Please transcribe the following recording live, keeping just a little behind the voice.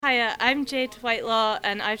Hiya, I'm Jade Whitelaw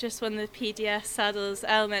and I've just won the PDS Saddles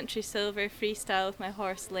Elementary Silver Freestyle with my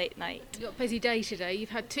horse Late Night. You've got a busy day today. You've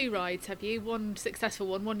had 2 rides, have you? One successful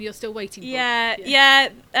one you're still waiting for. Yeah.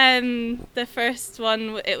 The first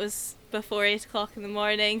one, it was before 8 o'clock in the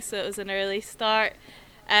morning, so it was an early start.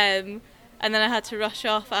 And then I had to rush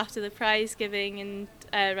off after the prize giving and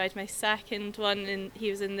ride my second one, and he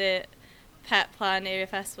was in the Pet Plan Area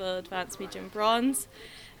Festival Advanced Medium Bronze.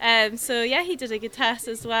 He did a good test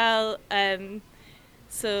as well.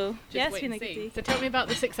 It's been a good day. So tell me about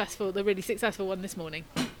the really successful one this morning.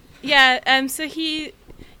 Yeah,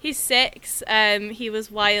 he's 6. He was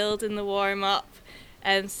wild in the warm-up,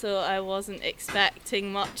 so I wasn't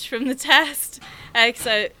expecting much from the test.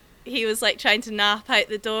 So he was like trying to nap out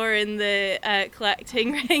the door in the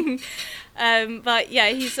collecting ring.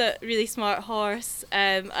 He's a really smart horse,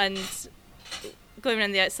 and going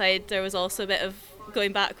around the outside there was also a bit of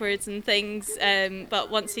going backwards and things,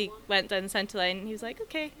 but once he went down the centre line he was like,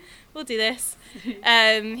 okay, we'll do this.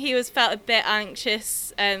 He felt a bit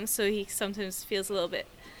anxious, so he sometimes feels a little bit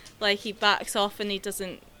like he backs off and he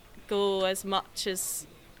doesn't go as much as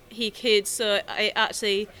he could, so I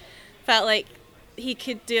actually felt like he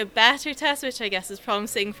could do a better test, which I guess is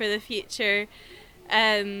promising for the future.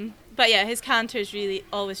 His canter is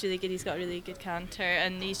always really good. He's got a really good canter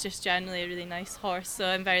and he's just generally a really nice horse, so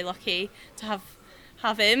I'm very lucky to have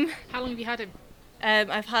him. How long have you had him?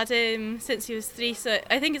 I've had him since he was 3, so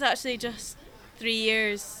I think it's actually just 3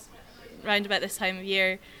 years round about this time of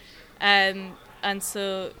year. How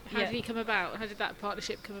did he come about? How did that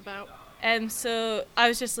partnership come about? So I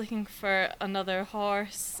was just looking for another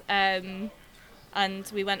horse, and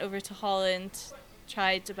we went over to Holland,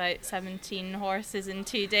 tried about 17 horses in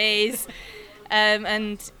 2 days,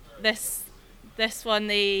 and this one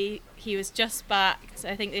he was just backed.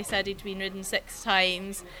 I think they said he'd been ridden 6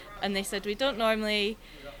 times, and they said we don't normally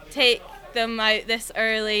take them out this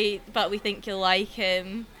early, but we think you'll like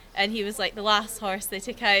him. And he was like the last horse they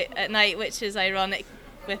took out at night, which is ironic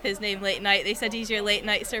with his name Late Night. They said he's your late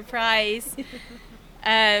night surprise.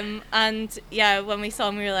 When we saw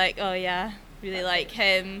him we were like, oh yeah, really like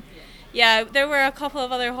him. Yeah, there were a couple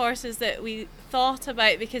of other horses that we thought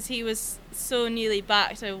about because he was so newly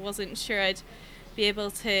backed. I wasn't sure I'd be able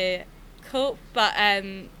to cope, but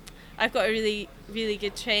I've got a really, really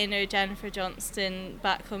good trainer, Jennifer Johnston,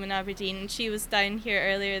 back home in Aberdeen. She was down here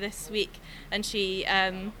earlier this week and she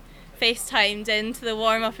FaceTimed into the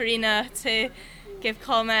warm-up arena to give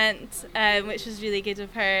comment, which was really good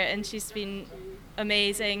of her, and she's been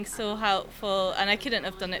amazing, so helpful, and I couldn't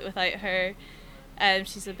have done it without her.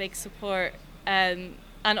 She's a big support, and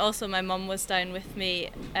also my mum was down with me.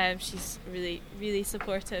 She's really, really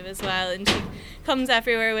supportive as well, and she comes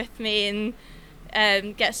everywhere with me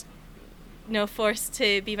and gets forced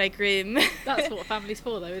to be my groom. That's what family's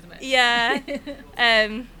for though, isn't it? Yeah.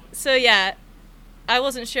 I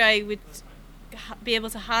wasn't sure I would be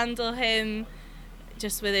able to handle him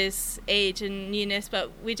just with his age and newness,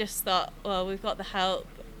 but we just thought, well, we've got the help.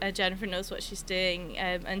 Jennifer knows what she's doing,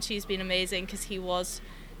 and she's been amazing because he was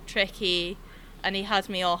tricky and he had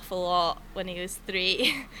me off a lot when he was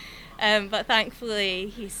 3. But thankfully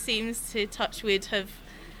he seems to, touch wood, have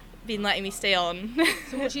been letting me stay on.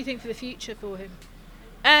 So what do you think for the future for him?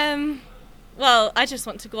 Well, I just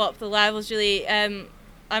want to go up the levels really.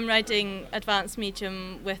 I'm riding advanced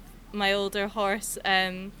medium with my older horse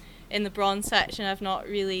in the bronze section. I've not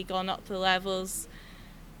really gone up the levels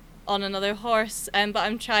on another horse, but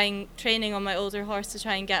I'm training on my older horse to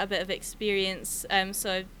try and get a bit of experience.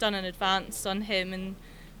 So I've done an advanced on him and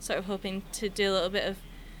sort of hoping to do a little bit of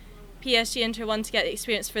PSG Inter 1 to get the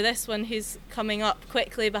experience for this one who's coming up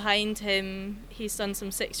quickly behind him. He's done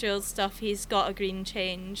some 6-year-old stuff, he's got a green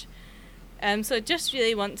change. So I just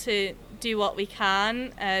really want to do what we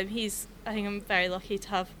can. I think I'm very lucky to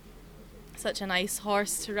have such a nice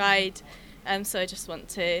horse to ride, so I just want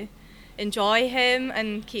to enjoy him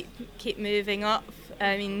and keep moving up.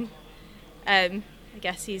 I mean, I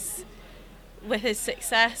guess he's, with his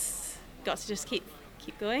success, got to just keep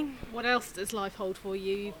going. What else does life hold for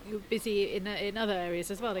you? You're busy in other areas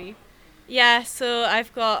as well, are you? Yeah, so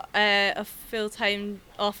I've got a full-time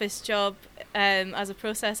office job as a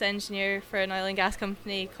process engineer for an oil and gas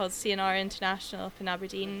company called CNR International up in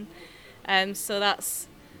Aberdeen. So that's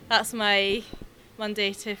my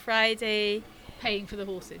Monday to Friday. Paying for the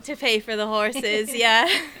horses. To pay for the horses, yeah.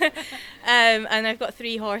 And I've got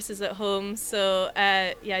 3 horses at home, so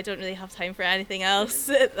I don't really have time for anything else.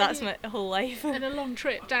 That's my whole life. And a long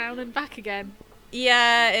trip down and back again.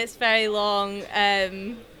 Yeah, it's very long,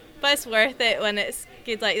 but it's worth it when it's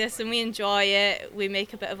good like this and we enjoy it. We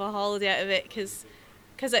make a bit of a holiday out of it because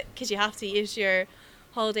you have to use your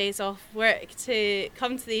holidays off work to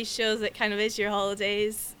come to these shows. It kind of is your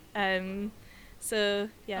holidays. So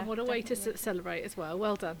yeah. And what a way to celebrate as well.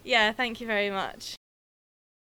 Well done. Yeah, thank you very much.